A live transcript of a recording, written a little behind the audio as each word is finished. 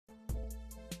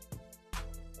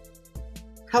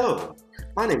Hello,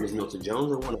 my name is Milton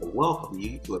Jones. I want to welcome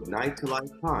you to Ignite to Life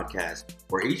podcast,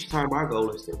 where each time our goal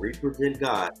is to represent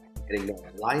God and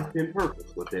ignite life and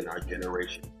purpose within our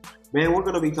generation. Man, we're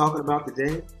going to be talking about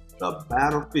today, the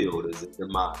battlefield is in the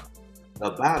mind. The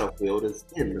battlefield is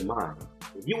in the mind.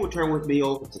 If you will turn with me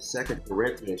over to 2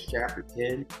 Corinthians chapter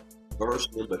 10, verse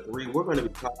number 3, we're going to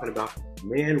be talking about,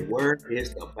 man, where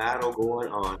is the battle going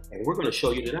on? And we're going to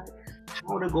show you tonight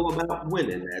how to go about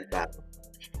winning that battle.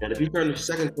 And if you turn to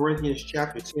 2 Corinthians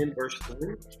chapter 10, verse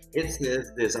 3, it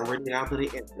says this. I'm reading out of the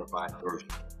Amplified version.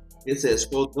 It says,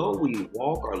 "For though we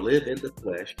walk or live in the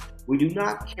flesh, we do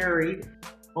not carry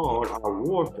on our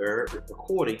warfare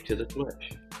according to the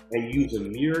flesh, and use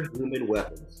mere human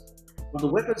weapons. But the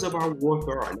weapons of our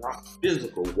warfare are not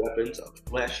physical weapons of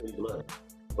flesh and blood,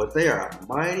 but they are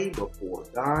mighty before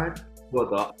God for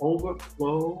the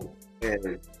overflow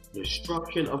and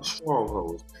destruction of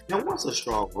strongholds." Now, what's a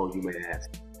stronghold, you may ask?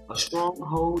 A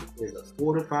stronghold is a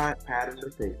fortified pattern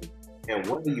of thinking. And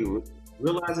whether you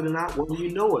realize it or not, whether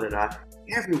you know it or not,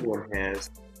 everyone has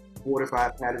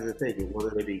fortified patterns of thinking, whether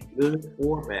they be good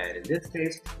or bad. In this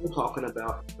case, we're talking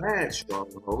about bad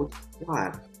strongholds.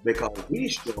 Why? Because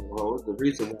these strongholds, the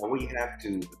reason why we have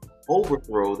to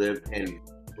overthrow them and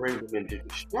bring them into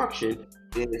destruction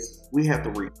is we have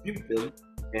to refute them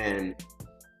and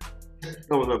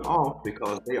throw them off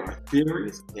because they are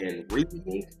theories and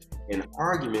reasonings and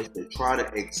arguments that try to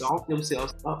exalt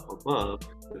themselves up above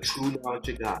the true knowledge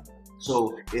of God.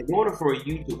 So in order for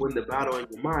you to win the battle in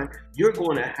your mind, you're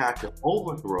going to have to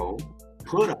overthrow,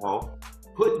 put off,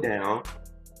 put down,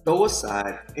 throw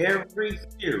aside every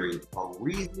theory or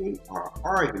reasoning or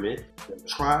argument that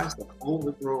tries to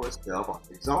overthrow itself or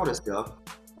exalt itself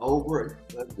over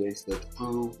against the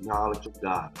true knowledge of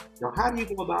God. Now, how do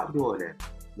you go about doing that?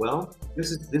 Well,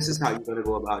 this is how you're going to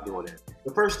go about doing it.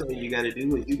 The first thing you got to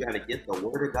do is you got to get the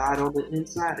Word of God on the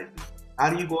inside of you. How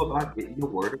do you go about getting the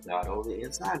Word of God on the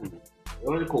inside of you?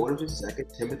 Well, according to 2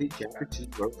 Timothy chapter 2,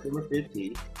 verse number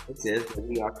 15, it says that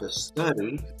we are to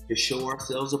study to show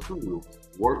ourselves approved,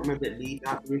 workmen that need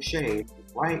not be ashamed,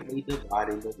 rightly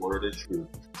dividing the word of truth.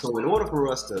 So in order for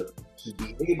us to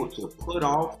be able to put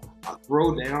off, or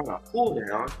throw down, or pull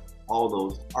down all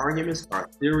those arguments or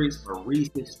theories or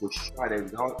reasons which try to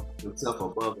exalt themselves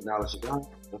above the knowledge of God,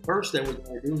 the first thing we got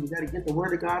to do is we got to get the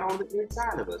Word of God on the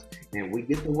inside of us. And we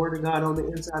get the Word of God on the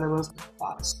inside of us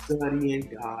by studying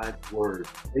God's Word.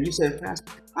 And you say,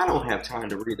 "Pastor, I don't have time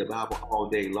to read the Bible all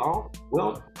day long."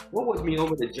 Well, go with me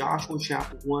over to Joshua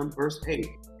chapter 1, verse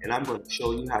 8, and I'm going to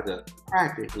show you how to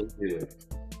practically do it.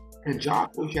 In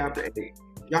Joshua chapter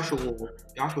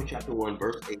 1,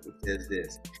 verse 8, it says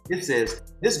this. It says,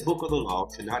 "This book of the law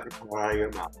should not depart out of your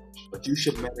mouth, but you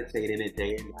should meditate in it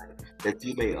day and night, that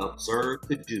you may observe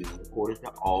to do according to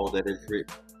all that is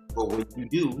written." But when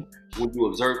you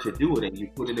observe to do it and you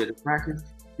put it into practice,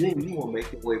 then you will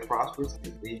make your way prosperous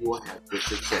and then you will have good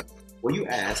success. Well, you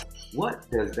ask, what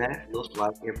does that look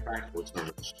like in practical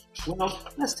terms? Well,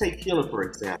 let's take healing, for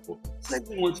example. Say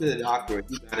you went to the doctor and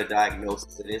you got a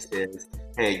diagnosis and it says,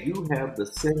 "Hey, you have the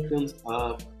symptoms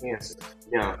of cancer."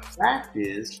 Now, fact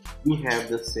is, you have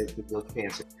the symptoms of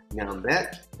cancer. Now,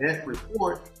 that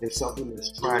report is something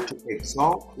that's trying to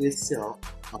exalt itself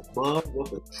above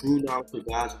what the true knowledge of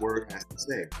God's Word has to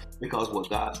say. Because what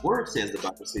God's Word says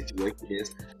about the situation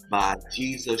is, by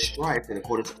Jesus' stripes, and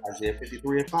according to Isaiah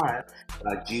 53:5,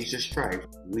 by Jesus' stripes,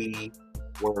 we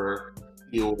were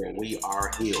healed and we are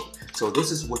healed. So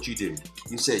this is what you do.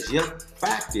 You say, "Yep,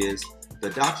 fact is, the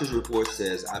doctor's report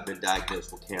says I've been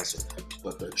diagnosed with cancer.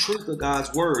 But the truth of God's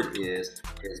Word is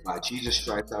by Jesus'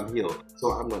 stripes I'm healed."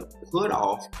 So I'm going to put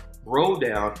off, throw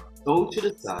down, throw to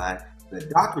the side the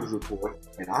doctor's report,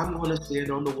 and I'm going to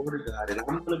stand on the Word of God, and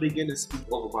I'm going to begin to speak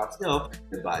over myself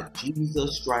that by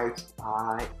Jesus' stripes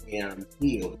I am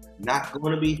healed. Not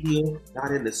going to be healed,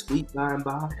 not in the sweet by and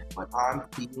by, but I'm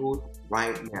healed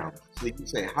right now. So you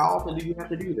say, how often do you have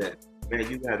to do that? Man,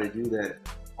 you got to do that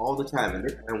all the time.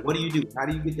 And what do? How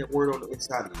do you get that word on the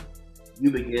inside of you?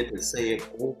 You begin to say it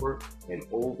over and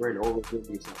over and over again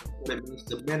to yourself. What it means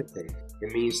to meditate.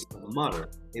 It means to mutter.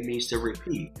 It means to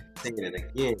repeat. Saying it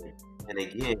again and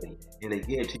again and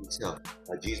again to yourself.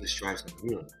 By Jesus' stripes I'm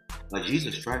healed. By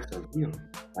Jesus' stripes I'm healed.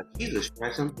 By Jesus'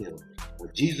 stripes I'm healed. By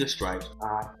Jesus' stripes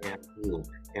I am healed.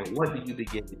 And what do you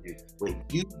begin to do? When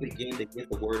you begin to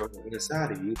get the word on the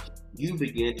inside of you, you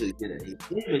begin to get an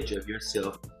image of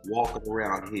yourself walking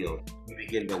around healed. You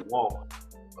begin to walk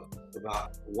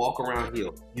around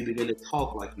healed. You begin to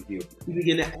talk like you healed. You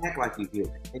begin to act like you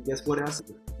healed. And guess what else?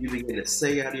 You begin to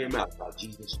say out of your mouth, by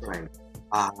Jesus' stripes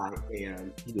I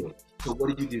am healed. So what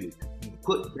did you do? You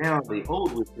put down the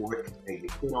old report and you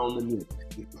put on the new.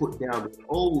 You put down the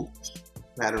old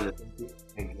pattern of thinking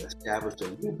and you establish a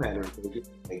new pattern of thinking.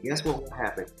 And guess what will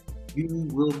happen? You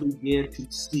will begin to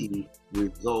see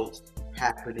results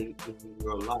happening in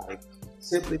your life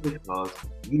simply because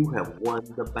you have won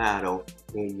the battle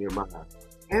in your mind.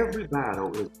 Every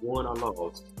battle is won or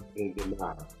lost in your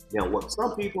mind. Now, what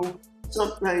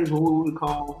sometimes what we would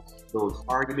call those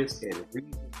arguments and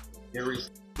reasons and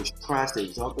theories which tries to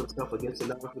exalt themselves against the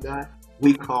knowledge of God,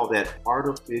 we call that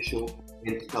artificial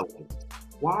intelligence.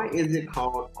 Why is it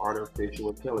called artificial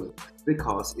intelligence?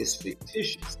 Because it's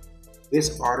fictitious.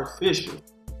 It's artificial.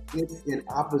 It's in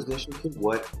opposition to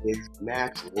what is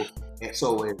natural. And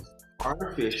so it's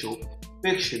artificial,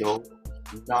 fictional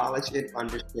knowledge and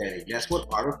understanding. That's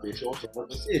what artificial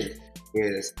intelligence is.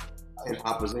 It's in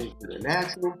opposition to the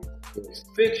natural, it's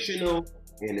fictional,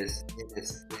 and it's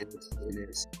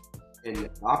in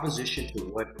opposition to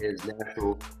what is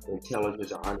natural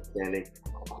intelligence or understanding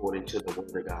according to the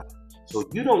Word of God. So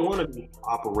you don't want to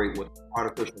operate with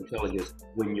artificial intelligence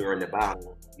when you're in the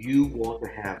battle. You want to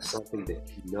have something that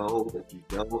you know, that you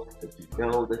know, that you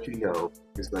know, that you know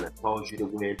is going to cause you to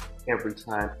win every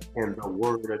time. And the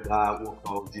Word of God will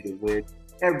cause you to win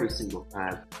every single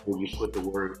time when you put the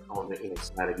Word on the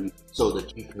inside of you so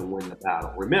that you can win the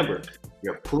battle. Remember,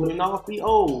 you're putting off the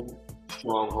old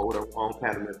stronghold or wrong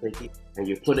pattern of thinking, and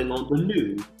you're putting on the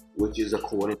new, which is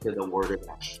according to the Word of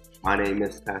God. My name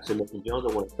is Pastor Milton Jones.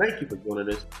 I want to thank you for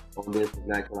joining us on this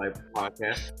Ignite Life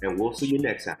podcast, and we'll see you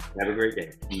next time. Have a great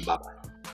day. Bye-bye.